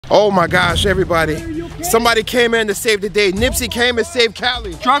Oh my gosh, everybody. Somebody came in to save the day. Nipsey came and saved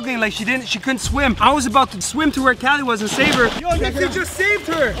Callie. Struggling like she couldn't swim. I was about to swim to where Callie was and save her. Yo, Nipsey just saved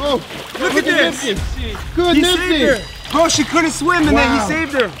her. Oh, look at this. Good He Nipsey. saved her. Bro, she couldn't swim and then he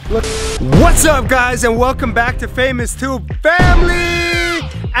saved her. What's up, guys, and welcome back to FamousTubeFamily.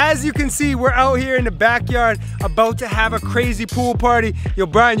 As you can see, we're out here in the backyard about to have a crazy pool party. Yo,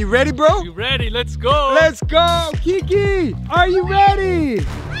 Brian, you ready, bro? You ready? Let's go. Let's go. Kiki, are you ready?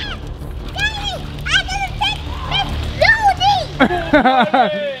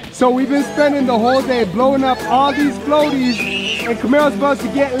 So we've been spending the whole day blowing up all these floaties, and Camaro's about to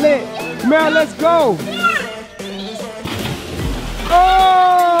get lit. Camaro, let's go.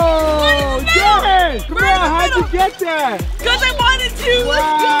 Oh, yes! Camaro, how'd you get that? Because I wanted to.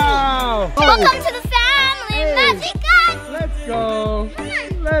 Wow. Welcome to the family, Magic Gun. Let's go.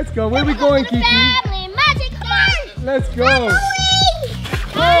 Let's go. Where are we going, Kiki? Family, Magic Gun. Let's go.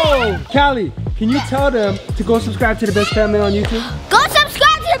 Oh, Callie, can you tell them to go subscribe to the best family on YouTube? Go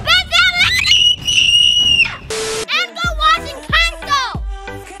subscribe to the best family and go watch Encanto.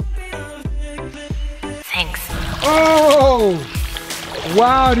 Thanks. Oh,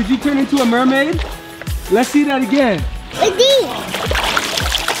 wow, did you turn into a mermaid? Let's see that again.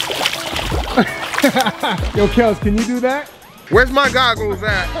 Yo, Kels, can you do that? Where's my goggles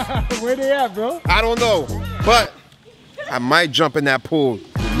at? Where they at, bro? I don't know, but I might jump in that pool.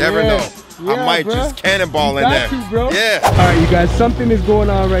 You never know. Yeah, I might bro. just cannonball in there. You, bro. Yeah. All right, you guys, something is going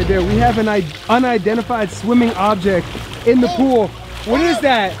on right there. We have an unidentified swimming object in the pool. What is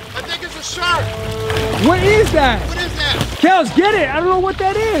that? I think it's a shark. What is that? What is that? Kels, get it. I don't know what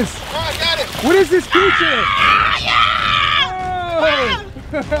that is. Oh, I got it. What is this creature? Oh.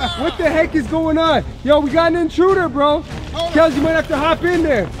 What the heck is going on? Yo, we got an intruder, bro. Kels, you might have to hop in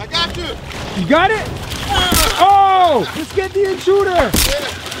there. I got you. You got it? Oh, let's get the intruder.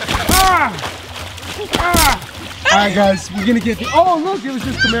 All right, guys, we're gonna get the. Oh, look, it was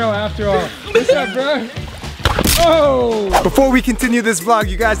just Camaro after all. What's up, bro? Oh! Before we continue this vlog,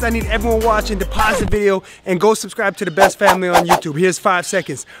 you guys, I need everyone watching to pause the video and go subscribe to the best family on YouTube. Here's 5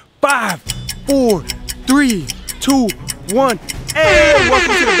 seconds. 5, 4, 3, 2, 1. Hey,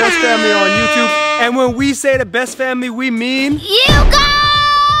 welcome to the best family on YouTube. And when we say the best family, we mean You go!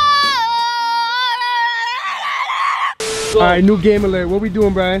 All right, new game alert. What we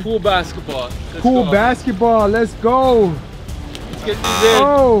doing, Brian? Pool basketball. Pool basketball. Let's go. Let's get these in.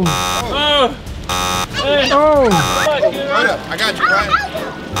 Oh. Oh. Hey. Oh. Right up. I got you, Brian.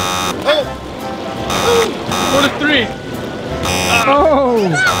 Oh. 4 to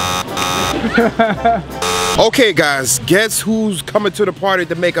 3. Okay, guys, guess who's coming to the party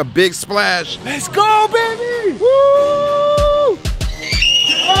to make a big splash? Let's go, baby. Woo!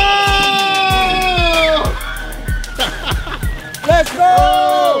 Oh! Let's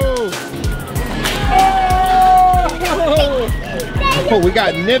go. Oh, we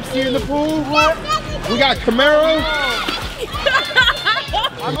got Nipsey in the pool. We got Camaro.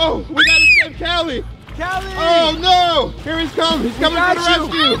 Oh, we gotta save Callie. Callie. Oh no! Here he's coming. He's coming to the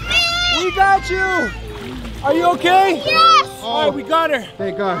rescue. We got you. Are you okay? Yes. All right, we got her.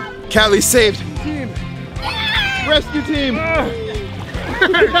 Thank God. Callie saved. Team. Rescue team.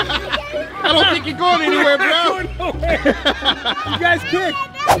 I don't think you're going anywhere, bro. You guys kick.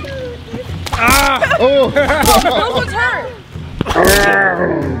 Oh. Who's hurt?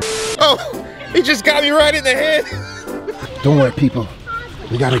 Oh, he just got me right in the head. Don't worry, people.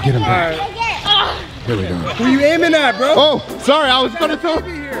 We gotta get him back. Here we go. Who you aiming at, bro? Oh, sorry. I was just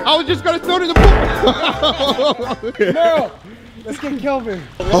gonna throw to the pool. No. Let's get Kelvin.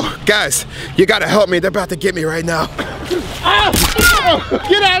 Oh, guys, you gotta help me. They're about to get me right now. Oh,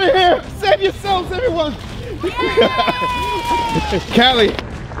 get out of here! Save yourselves, everyone! Callie,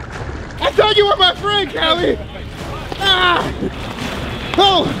 I thought you were my friend, Callie.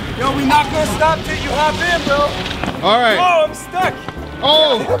 Oh! Yo, we not gonna stop till you hop in, bro. All right. Oh, I'm stuck.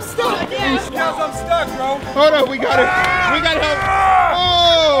 Oh! I'm stuck. Kels, I'm stuck, bro. Hold on, we gotta help.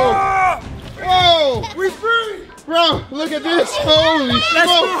 Oh! Whoa! We free. Bro, look at this! Holy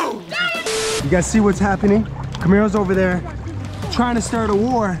smoke! You guys see what's happening? Camaro's over there trying to start a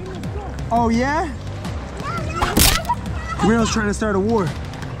war. Oh yeah? Camaro's trying to start a war.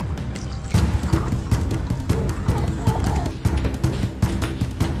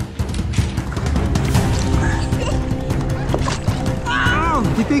 Oh,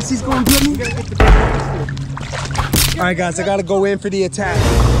 he thinks he's gonna get me? All right, guys, I gotta go in for the attack.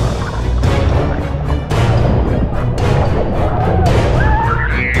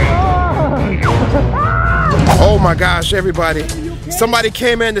 Oh my gosh, everybody. Somebody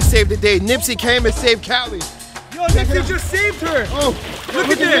came in to save the day. Nipsey came and saved Callie. Yo, Yo, Nipsey just saved her. Oh, look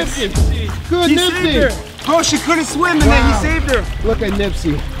at this. Nipsey. Good He Nipsey. saved her. Bro, she couldn't swim and then he saved her. Look at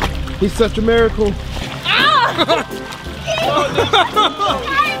Nipsey. He's such a miracle. Wow.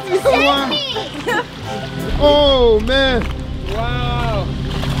 Oh, man. Wow.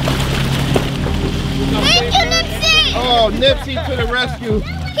 Thank you, Nipsey. Oh, Nipsey to the rescue.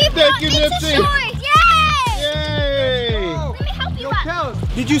 Thank you, Nipsey. Yay. Yay. Let me help you out.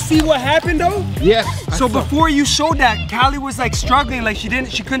 Did you see what happened though? Yes. So before you showed that, Callie was like struggling, like she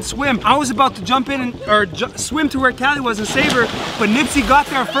couldn't swim. I was about to jump in swim to where Callie was and save her, but Nipsey got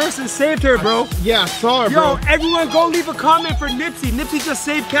there first and saved her, bro. Yeah, I saw her, bro. Yo, everyone go leave a comment for Nipsey. Nipsey just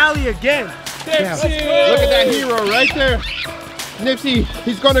saved Callie again. Yeah. Look at that hero right there. Nipsey,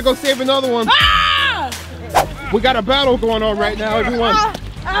 he's gonna go save another one. We got a battle going on right now, everyone.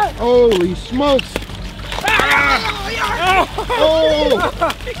 Holy smokes. Oh!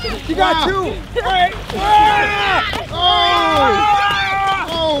 She got two.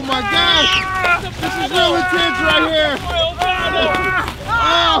 Oh my gosh! This is real intense right here.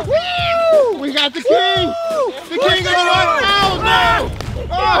 Oh! We got the king! The king of the rock! Oh no!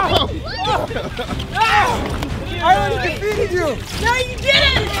 Oh! I already defeated you. No, you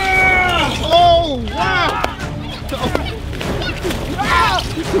didn't. Oh wow! No.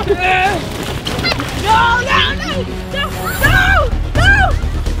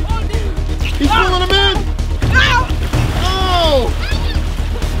 He's pulling him in! No. Oh!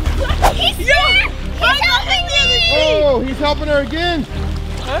 He's helping me. Oh, he's helping her again.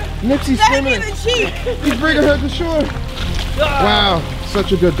 Nipsey's swimming. He's bringing her to shore. Wow,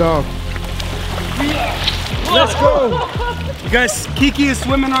 such a good dog. Let's go. You guys, Kiki is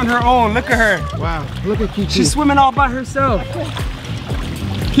swimming on her own. Look at her. Wow, look at Kiki. She's swimming all by herself.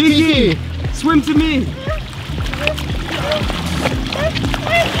 Kiki, swim to me.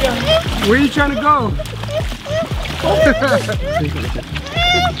 Where are you trying to go?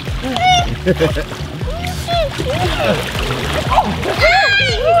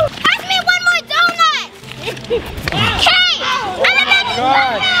 Pass me one more donut. Hey, I'm about to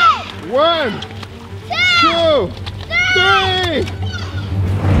donut. 1, 2, 3.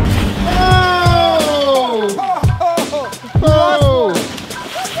 Oh!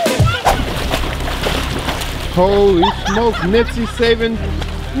 Holy smoke! Nipsey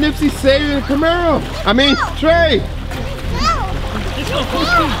saving Camaro. I mean Trey.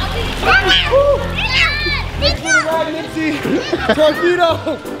 Nipsey. Torpedo.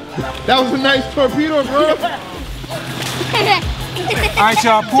 That was a nice torpedo, bro. All right,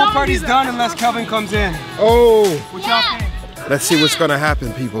 y'all. Pool party's done unless Kelvin comes in. Oh. What y'all think? Let's see what's gonna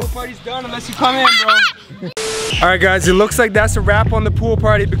happen, people. Pool party's done unless you come in, bro. All right, guys. It looks like that's a wrap on the pool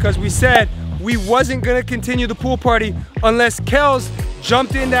party because we said we wasn't gonna continue the pool party unless Kels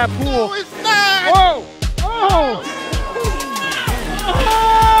jumped in that pool. No, it's not. Whoa! Oh!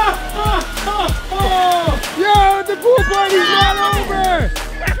 Yo, the pool party's not over!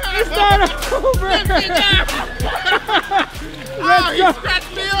 It's not over! Let's go!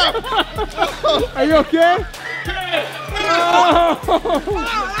 Scratched me up. Are you okay? Oh.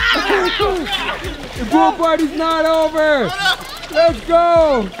 The pool party's not over! Let's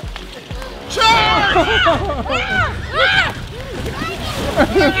go!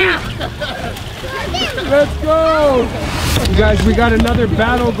 Let's go! You guys, we got another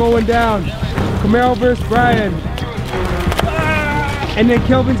battle going down. Camaro versus Brian. And then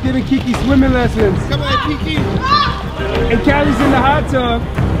Kelvin's giving Kiki swimming lessons. Come on, Kiki. And Callie's in the hot tub.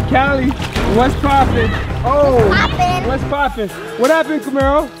 Callie, what's poppin'? Oh, Poppin'. what's poppin'? What happened,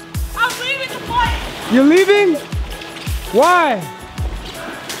 Camaro? I'm leaving the fight. You're leaving? Why?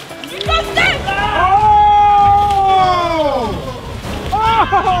 Because this. Oh!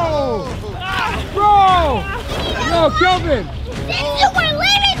 Oh! Bro! Yo, Kelvin! Since you were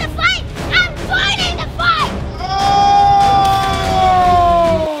leaving the fight, I'm joining the fight.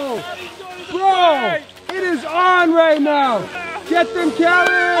 Oh! Bro! It is on right now! Get them,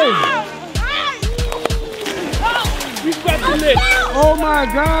 Kelly! Oh my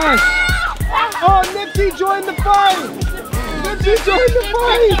gosh! Oh, Nipsey joined the fight! Nipsey joined the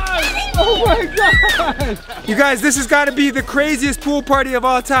fight! Oh my gosh! You guys, this has got to be the craziest pool party of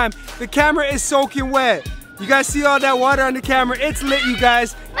all time. The camera is soaking wet. You guys see all that water on the camera? It's lit, you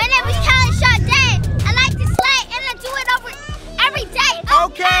guys. My name is Callie Sade. I like to slay and I do it every day.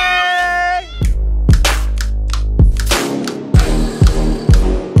 Okay.